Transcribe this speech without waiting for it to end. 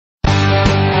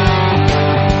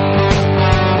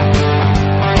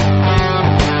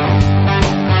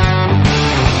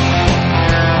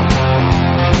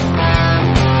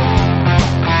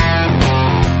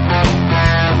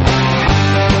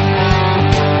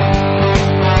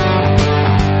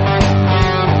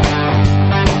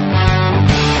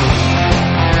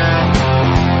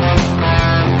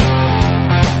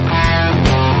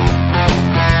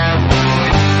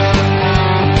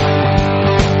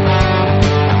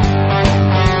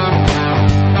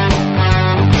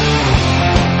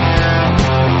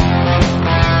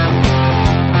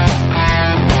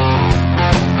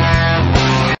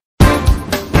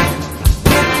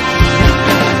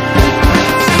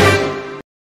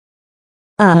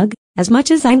Ugh, as much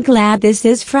as I'm glad this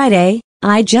is Friday,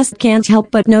 I just can't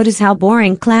help but notice how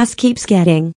boring class keeps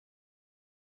getting.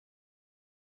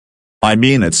 I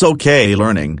mean, it's okay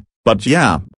learning, but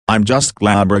yeah, I'm just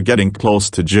glad we're getting close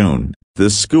to June.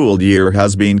 This school year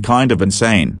has been kind of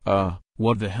insane.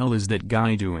 What the hell is that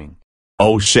guy doing?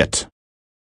 Oh shit.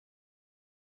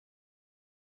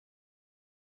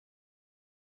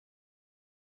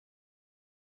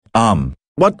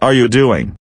 What are you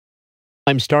doing?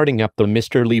 I'm starting up the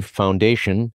Mr. Leaf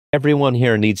Foundation. Everyone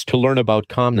here needs to learn about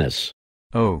calmness.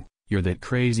 Oh, you're that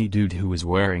crazy dude who is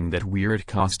wearing that weird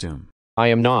costume. I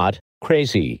am not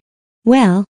crazy.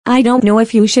 Well, I don't know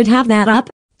if you should have that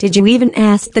up. Did you even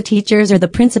ask the teachers or the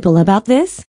principal about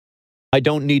this? I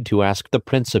don't need to ask the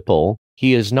principal.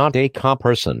 He is not a calm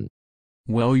person.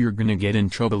 Well, you're gonna get in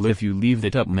trouble if you leave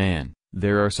that up, man.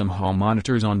 There are some hall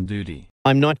monitors on duty.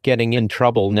 I'm not getting in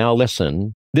trouble now.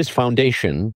 Listen, this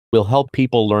foundation will help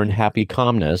people learn happy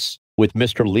calmness with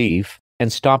Mr. Leaf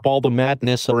and stop all the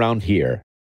madness around here.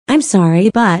 I'm sorry,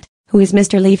 but who is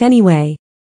Mr. Leaf anyway?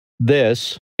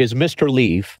 This is Mr.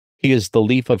 Leaf. He is the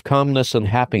leaf of calmness and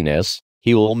happiness.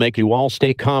 He will make you all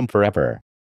stay calm forever.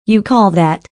 You call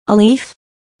that a leaf?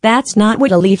 That's not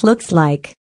what a leaf looks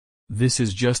like. This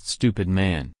is just stupid,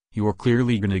 man. You're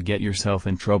clearly gonna get yourself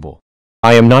in trouble.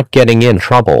 I am not getting in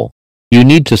trouble. You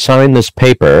need to sign this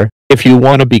paper if you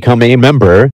want to become a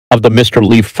member of the Mr.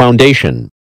 Leaf Foundation,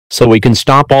 so we can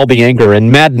stop all the anger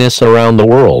and madness around the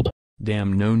world.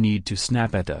 Damn, no need to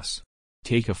snap at us.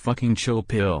 Take a fucking chill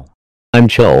pill. I'm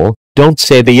chill. Don't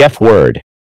say the F word.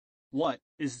 What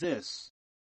is this?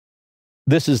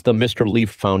 This is the Mr.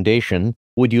 Leaf Foundation.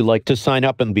 Would you like to sign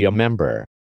up and be a member?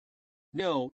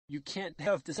 No, you can't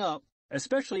have this up,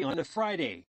 especially on a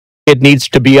Friday. It needs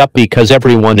to be up because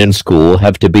everyone in school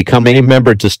have to become a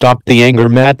member to stop the anger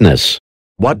madness.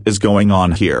 What is going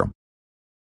on here?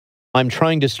 I'm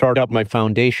trying to start up my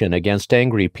foundation against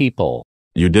angry people.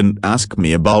 You didn't ask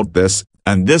me about this,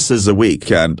 and this is a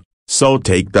weekend, so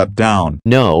take that down.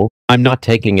 No, I'm not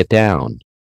taking it down.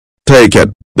 Take it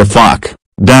the fuck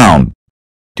down.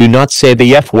 Do not say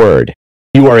the F word.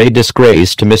 You are a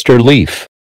disgrace to Mr. Leaf.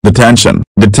 Detention.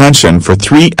 Detention for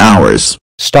 3 hours.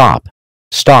 Stop.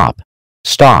 Stop.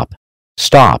 Stop.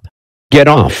 Stop. Get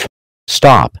off.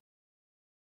 Stop.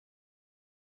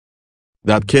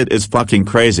 That kid is fucking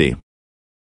crazy.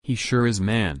 He sure is,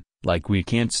 man. Like, we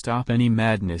can't stop any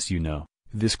madness, you know.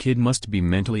 This kid must be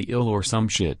mentally ill or some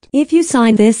shit. If you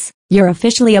sign this, you're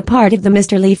officially a part of the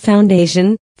Mr. Leaf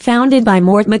Foundation, founded by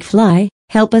Mort McFly.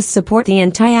 Help us support the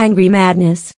anti-angry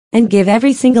madness, and give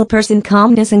every single person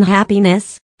calmness and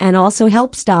happiness, and also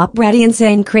help stop bratty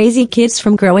insane crazy kids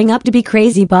from growing up to be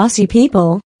crazy bossy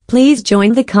people. Please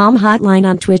join the Calm Hotline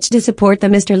on Twitch to support the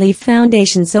Mr. Leaf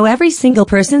Foundation so every single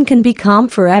person can be calm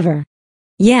forever.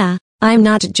 Yeah, I'm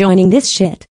not joining this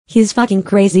shit. He's fucking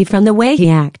crazy from the way he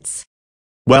acts.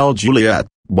 Well, Juliet,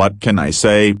 what can I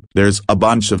say? There's a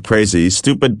bunch of crazy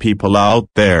stupid people out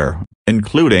there,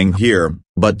 including here,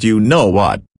 but you know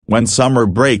what? When summer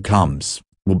break comes,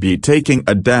 we'll be taking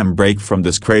a damn break from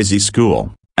this crazy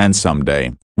school, and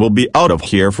someday, we'll be out of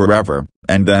here forever,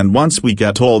 and then once we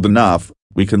get old enough,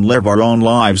 we can live our own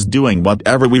lives doing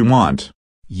whatever we want.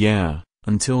 Yeah,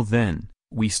 until then,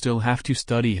 we still have to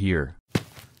study here.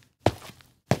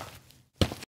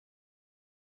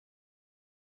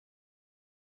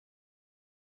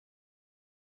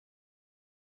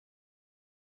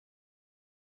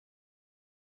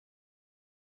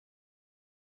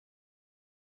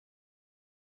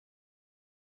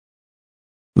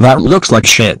 That looks like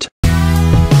shit.